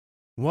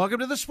Welcome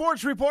to the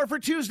Sports Report for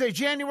Tuesday,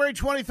 January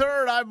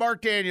 23rd. I'm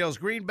Mark Daniels.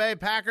 Green Bay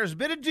Packers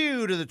bid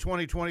adieu to the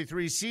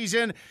 2023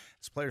 season.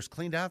 As players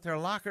cleaned out their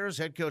lockers,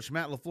 head coach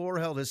Matt LaFleur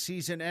held his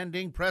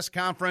season-ending press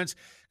conference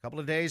a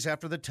couple of days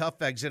after the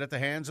tough exit at the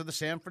hands of the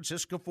San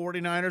Francisco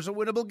 49ers, a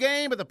winnable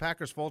game, but the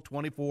Packers fall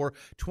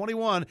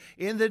 24-21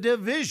 in the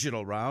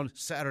divisional round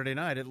Saturday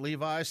night at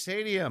Levi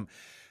Stadium.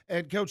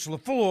 And Coach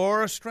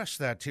LaFleur stressed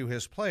that to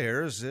his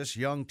players. This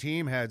young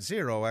team had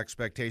zero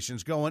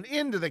expectations going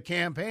into the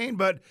campaign,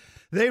 but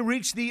they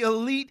reached the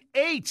Elite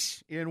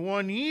Eight in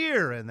 1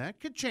 year, and that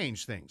could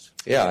change things.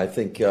 Yeah, I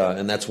think,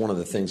 and that's one of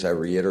the things I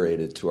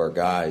reiterated to our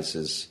guys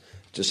is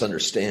just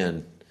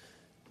understand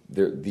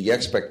the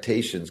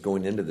expectations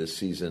going into this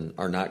season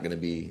are not going to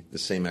be the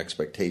same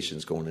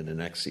expectations going into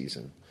next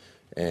season,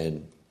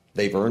 and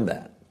they've earned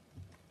that.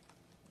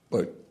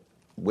 But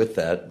with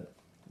that,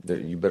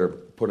 you better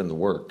put in the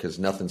work because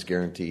nothing's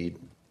guaranteed.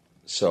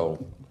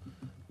 So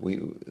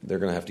they're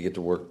going to have to get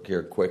to work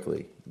here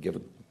quickly.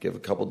 Give a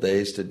couple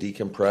days to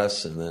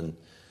decompress and then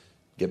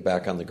get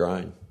back on the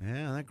grind.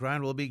 Yeah, that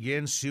grind will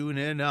begin soon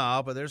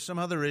enough, but there's some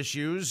other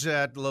issues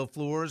that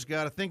LaFleur's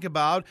got to think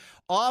about.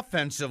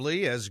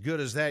 Offensively, as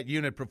good as that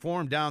unit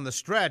performed down the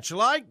stretch,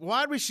 like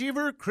wide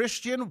receiver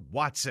Christian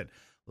Watson.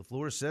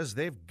 LaFleur says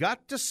they've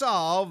got to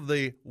solve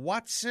the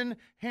Watson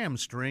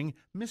hamstring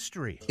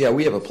mystery. Yeah,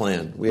 we have a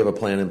plan. We have a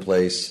plan in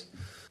place.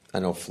 I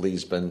know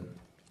Flea's been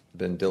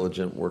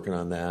diligent working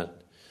on that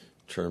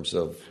in terms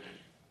of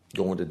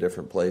going to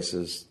different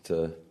places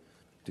to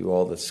do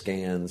all the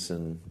scans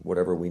and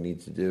whatever we need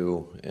to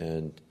do.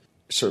 And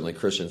certainly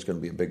Christian's going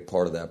to be a big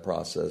part of that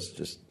process.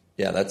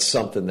 That's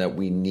something that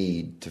we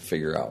need to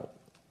figure out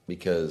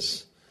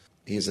because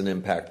he's an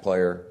impact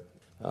player.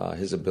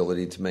 His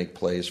ability to make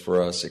plays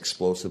for us,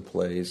 explosive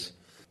plays.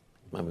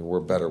 I mean,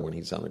 we're better when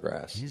he's on the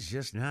grass. He's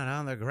just not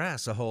on the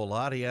grass a whole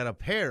lot. He had a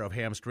pair of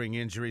hamstring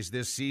injuries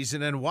this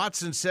season, and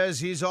Watson says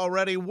he's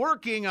already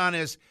working on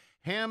his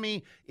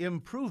hammy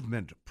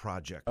improvement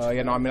project. I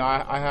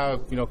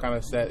have, kind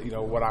of set,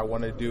 what I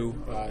want to do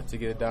to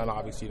get it done.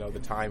 Obviously, the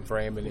time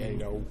frame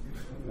and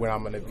when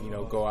I'm going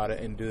to, go out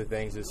and do the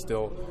things is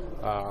still,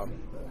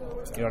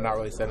 not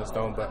really set in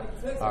stone. But,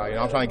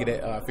 I'm trying to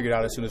get it figured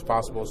out as soon as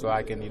possible so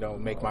I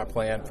can, make my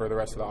plan for the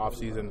rest of the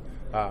offseason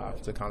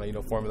to kind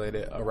of, formulate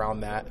it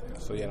around that.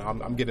 So,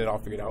 I'm getting it all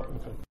figured out.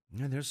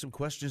 And there's some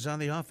questions on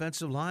the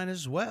offensive line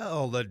as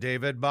well. The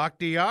David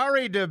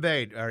Bakhtiari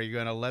debate. Are you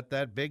going to let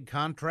that big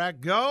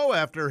contract go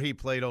after he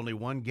played only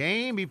one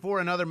game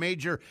before another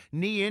major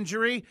knee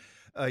injury?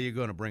 Are you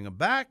going to bring him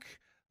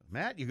back?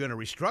 Matt, you going to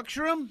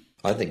restructure him?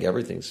 I think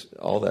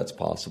all that's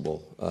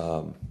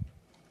possible.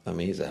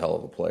 He's a hell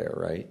of a player,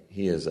 right?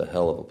 He is a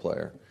hell of a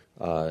player.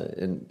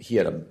 And he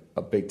had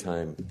a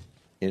big-time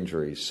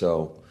injury,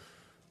 so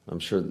I'm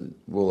sure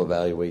we'll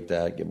evaluate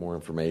that, get more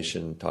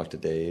information, talk to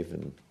Dave,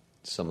 and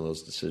some of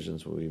those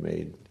decisions will be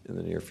made in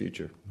the near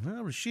future.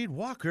 Well, Rasheed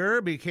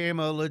Walker became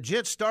a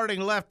legit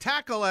starting left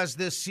tackle as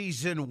this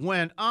season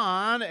went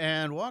on,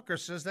 and Walker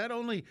says that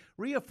only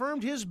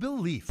reaffirmed his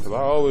belief. Because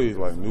I always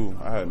knew,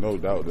 I had no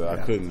doubt that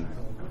I couldn't.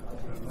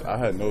 I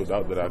had no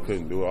doubt that I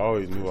couldn't do it. I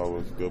always knew I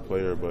was a good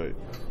player, but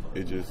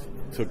it just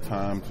took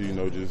time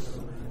to, just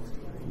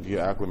get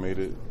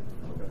acclimated.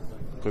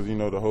 Because,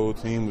 the whole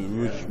team,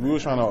 we were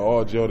trying to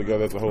all gel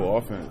together as a whole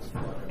offense.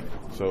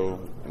 So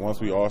once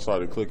we all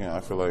started clicking,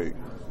 I feel like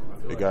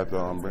it got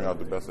to bring out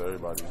the best of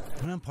everybody.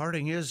 Well,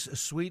 parting is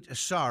sweet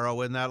sorrow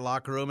in that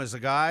locker room as the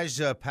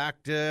guys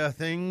packed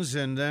things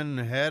and then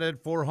headed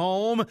for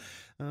home.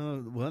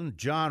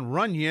 John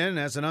Runyon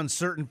has an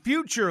uncertain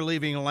future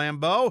leaving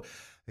Lambeau.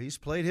 He's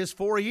played his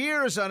 4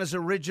 years on his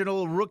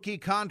original rookie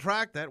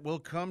contract that will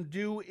come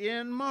due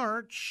in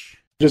March.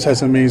 Just had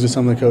some meetings with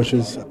some of the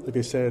coaches. Like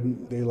they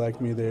said, they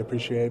like me, they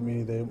appreciate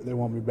me, they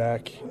want me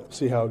back.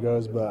 See how it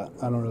goes, but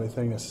I don't really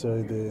think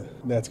necessarily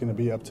that's going to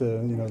be up to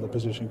the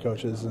position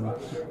coaches and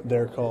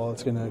their call.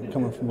 It's going to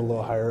come from a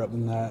little higher up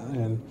than that.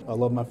 And I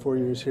love my 4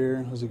 years here.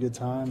 It was a good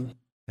time.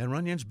 And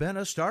Runyon's been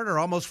a starter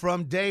almost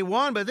from day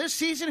one, but this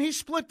season he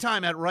split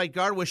time at right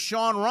guard with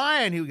Sean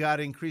Ryan, who got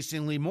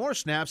increasingly more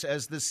snaps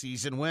as the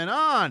season went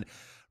on.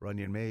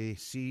 Runyon may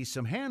see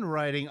some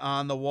handwriting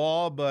on the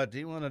wall, but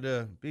he wanted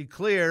to be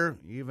clear,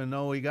 even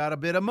though he got a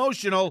bit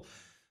emotional.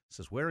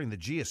 Says wearing the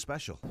G is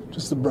special.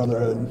 Just the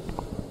brotherhood.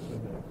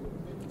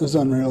 It was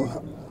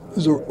unreal. It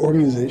was an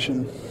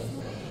organization.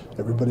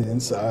 Everybody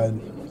inside.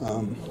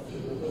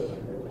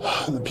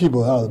 The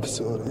people out of the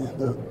facility.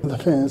 The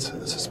fans.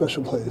 It's a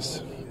special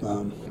place.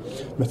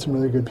 Met some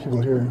really good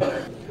people here.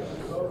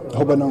 I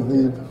hope I don't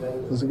leave.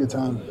 It was a good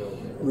time.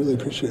 Really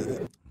appreciate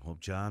it.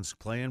 Hope John's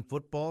playing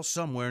football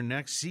somewhere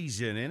next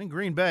season. And in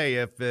Green Bay,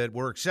 if it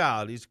works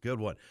out, he's a good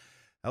one.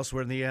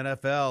 Elsewhere in the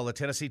NFL, the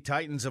Tennessee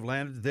Titans have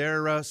landed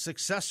their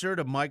successor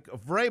to Mike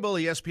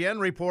Vrabel. ESPN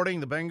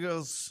reporting the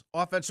Bengals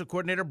offensive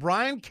coordinator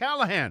Brian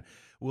Callahan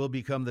will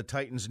become the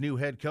Titans' new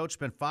head coach.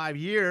 Spent 5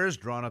 years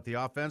drawing up the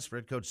offense for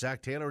head coach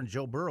Zach Taylor and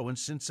Joe Burrow in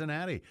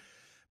Cincinnati.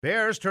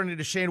 Bears turning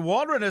to Shane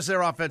Waldron as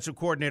their offensive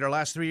coordinator.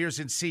 Last 3 years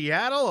in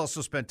Seattle.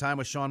 Also spent time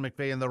with Sean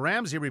McVay and the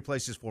Rams. He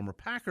replaces former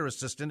Packer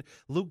assistant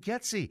Luke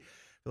Getsy.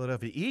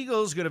 Philadelphia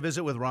Eagles going to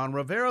visit with Ron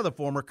Rivera, the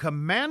former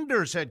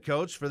Commanders head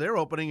coach, for their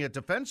opening at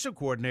defensive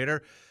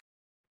coordinator.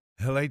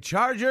 LA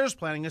Chargers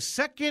planning a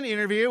second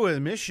interview with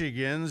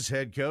Michigan's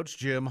head coach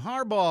Jim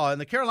Harbaugh.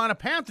 And the Carolina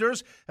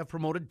Panthers have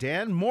promoted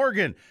Dan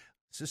Morgan,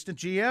 assistant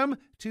GM,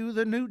 to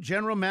the new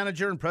general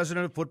manager and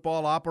president of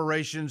football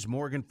operations.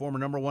 Morgan, former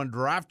number 1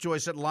 draft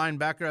choice at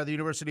linebacker at the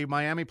University of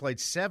Miami, played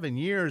 7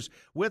 years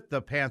with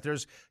the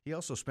Panthers. He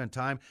also spent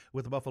time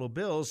with the Buffalo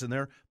Bills in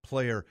their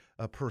player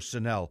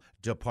personnel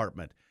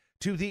department.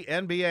 To the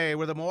NBA,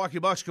 where the Milwaukee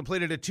Bucks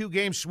completed a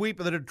 2-game sweep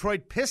of the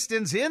Detroit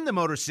Pistons in the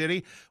Motor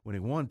City,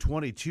 winning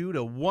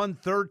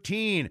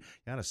 122-113.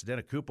 Giannis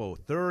Antetokounmpo,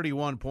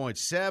 31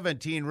 points,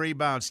 17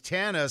 rebounds,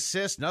 10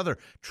 assists, another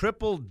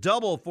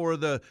triple-double for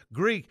the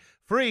Greek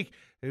Freak,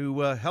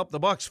 who helped the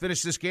Bucks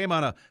finish this game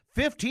on a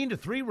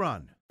 15-3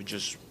 run. We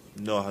just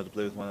know how to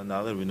play with one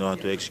another. We know how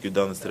to execute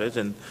down the stretch.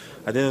 And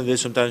at the end of the day,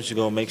 sometimes you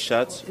go make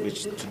shots,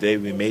 which today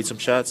we made some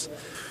shots.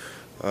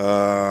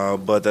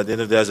 But at the end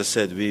of the day, as I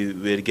said,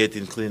 we're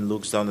getting clean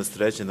looks down the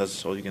stretch, and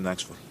that's all you can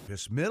ask for.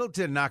 Chris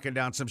Middleton knocking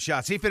down some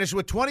shots. He finished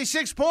with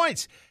 26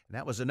 points, and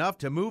that was enough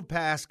to move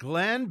past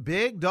Glenn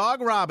Big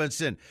Dog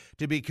Robinson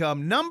to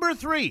become number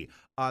 3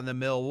 on the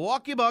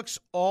Milwaukee Bucks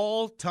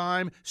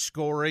all-time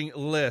scoring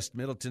list.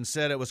 Middleton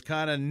said it was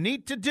kind of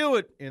neat to do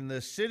it in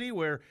the city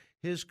where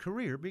his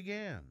career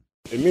began.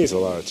 It means a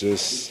lot,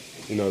 just,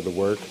 the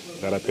work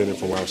that I put in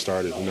from where I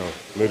started,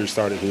 literally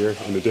started here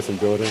in a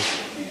different building,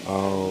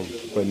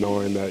 but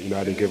knowing that,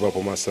 I didn't give up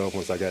on myself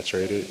once I got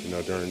traded,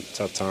 during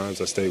tough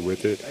times, I stayed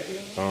with it,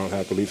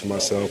 had belief in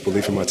myself,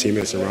 belief in my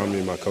teammates around me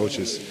and my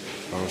coaches,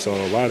 so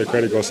a lot of the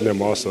credit goes to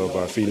them also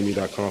by feeding me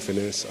that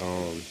confidence.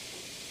 I'm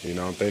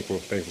thankful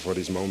for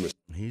these moments.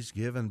 He's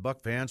given Buck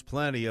fans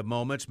plenty of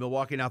moments.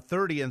 Milwaukee now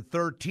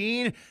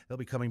 30-13. They'll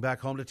be coming back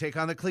home to take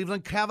on the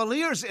Cleveland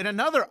Cavaliers in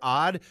another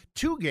odd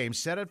 2-game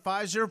set at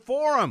Pfizer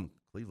Forum.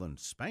 Cleveland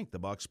spanked the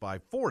Bucks by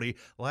 40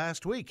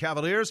 last week.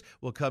 Cavaliers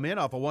will come in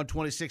off a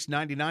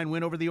 126-99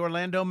 win over the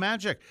Orlando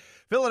Magic.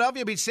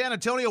 Philadelphia beat San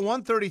Antonio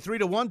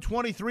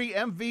 133-123.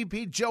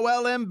 MVP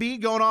Joel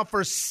Embiid going off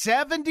for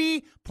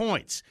 70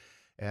 points.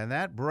 And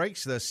that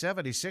breaks the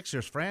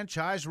 76ers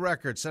franchise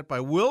record set by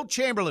Wilt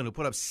Chamberlain, who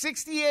put up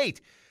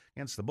 68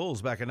 against the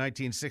Bulls back in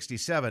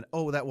 1967.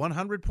 Oh, that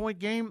 100-point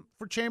game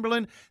for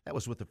Chamberlain, that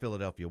was with the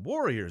Philadelphia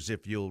Warriors,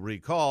 if you'll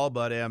recall.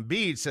 But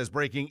Embiid says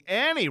breaking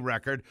any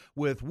record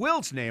with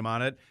Wilt's name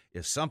on it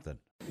is something.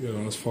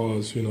 As far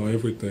as,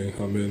 everything,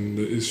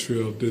 the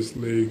history of this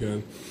league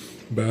and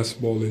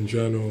basketball in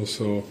general.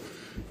 So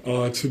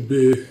to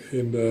be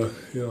in the,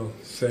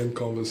 same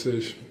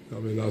conversation,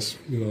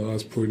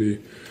 that's pretty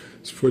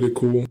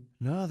cool.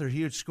 Another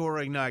huge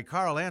scoring night.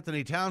 Karl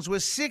Anthony Towns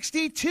was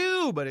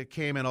 62, but it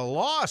came in a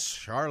loss.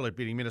 Charlotte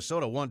beating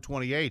Minnesota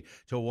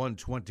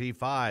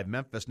 128-125.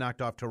 Memphis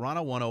knocked off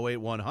Toronto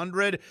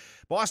 108-100.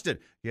 Boston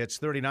gets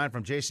 39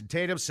 from Jason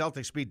Tatum.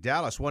 Celtics beat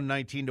Dallas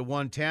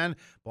 119-110.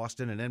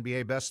 Boston an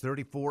NBA best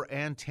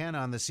 34-10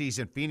 on the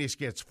season. Phoenix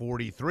gets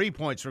 43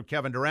 points from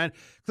Kevin Durant,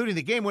 including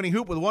the game-winning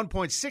hoop with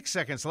 1.6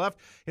 seconds left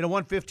in a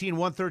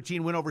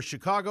 115-113 win over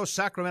Chicago.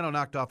 Sacramento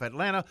knocked off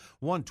Atlanta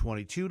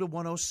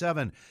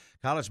 122-107.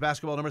 College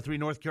basketball, number 3,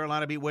 North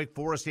Carolina beat Wake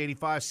Forest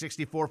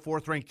 85-64.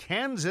 Fourth-ranked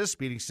Kansas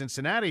beating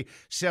Cincinnati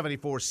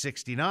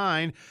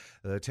 74-69.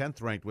 The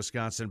 10th-ranked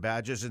Wisconsin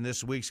Badgers in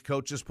this week's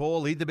coaches poll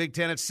lead the Big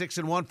Ten at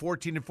 6-1,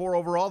 14-4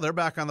 overall. They're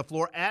back on the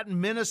floor at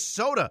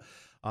Minnesota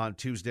on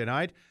Tuesday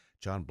night.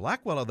 John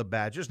Blackwell of the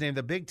Badgers named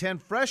the Big Ten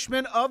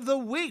Freshman of the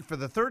Week for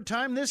the 3rd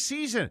time this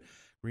season.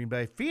 Green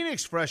Bay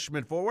Phoenix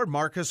freshman forward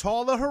Marcus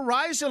Hall, the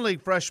Horizon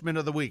League Freshman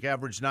of the Week,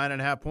 averaged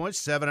 9.5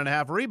 points,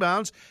 7.5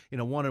 rebounds in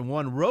a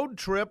 1-1 road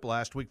trip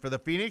last week for the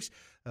Phoenix.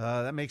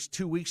 That makes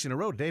 2 weeks in a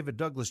row. David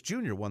Douglas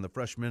Jr. won the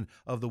Freshman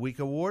of the Week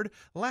award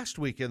last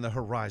week in the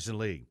Horizon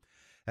League.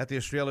 At the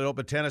Australian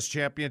Open Tennis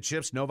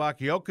Championships, Novak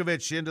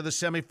Djokovic into the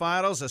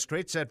semifinals, a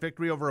straight-set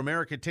victory over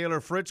American Taylor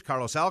Fritz.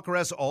 Carlos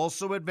Alcaraz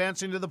also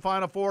advancing to the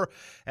Final Four,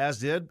 as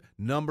did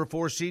number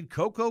 4 seed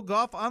Coco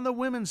Gauff on the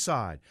women's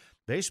side.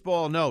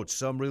 Baseball notes,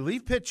 some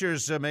relief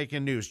pitchers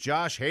making news.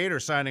 Josh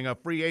Hader signing a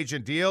free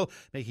agent deal,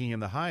 making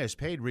him the highest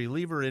paid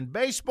reliever in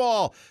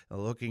baseball.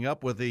 Looking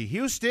up with the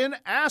Houston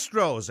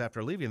Astros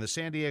after leaving the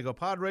San Diego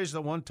Padres,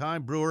 the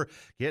one-time Brewer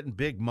getting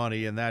big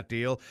money in that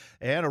deal.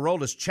 And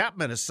Aroldis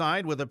Chapman is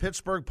signed with the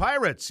Pittsburgh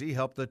Pirates. He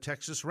helped the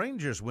Texas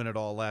Rangers win it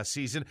all last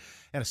season.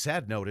 And a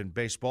sad note in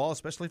baseball,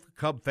 especially for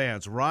Cub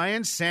fans.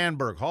 Ryne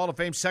Sandberg, Hall of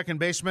Fame second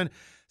baseman,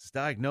 is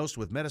diagnosed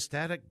with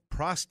metastatic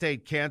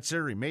prostate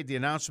cancer. He made the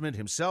announcement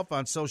himself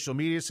on social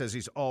media, says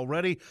he's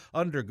already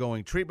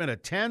undergoing treatment. A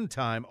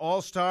 10-time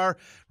All-Star.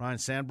 Ryne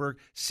Sandberg,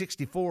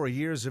 64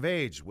 years of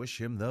age. Wish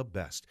him the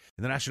best.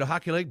 In the National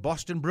Hockey League,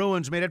 Boston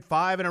Bruins made it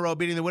 5 in a row,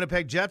 beating the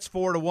Winnipeg Jets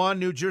 4-1.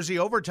 New Jersey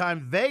overtime,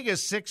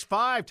 Vegas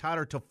 6-5.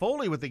 Tyler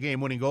Toffoli with the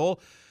game-winning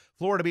goal.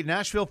 Florida beat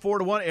Nashville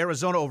 4-1.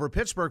 Arizona over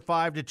Pittsburgh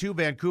 5-2.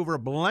 Vancouver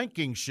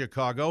blanking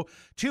Chicago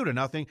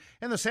 2-0.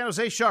 And the San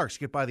Jose Sharks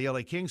get by the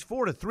LA Kings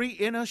 4-3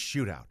 in a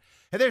shootout.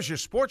 And there's your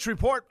sports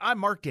report. I'm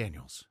Mark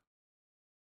Daniels.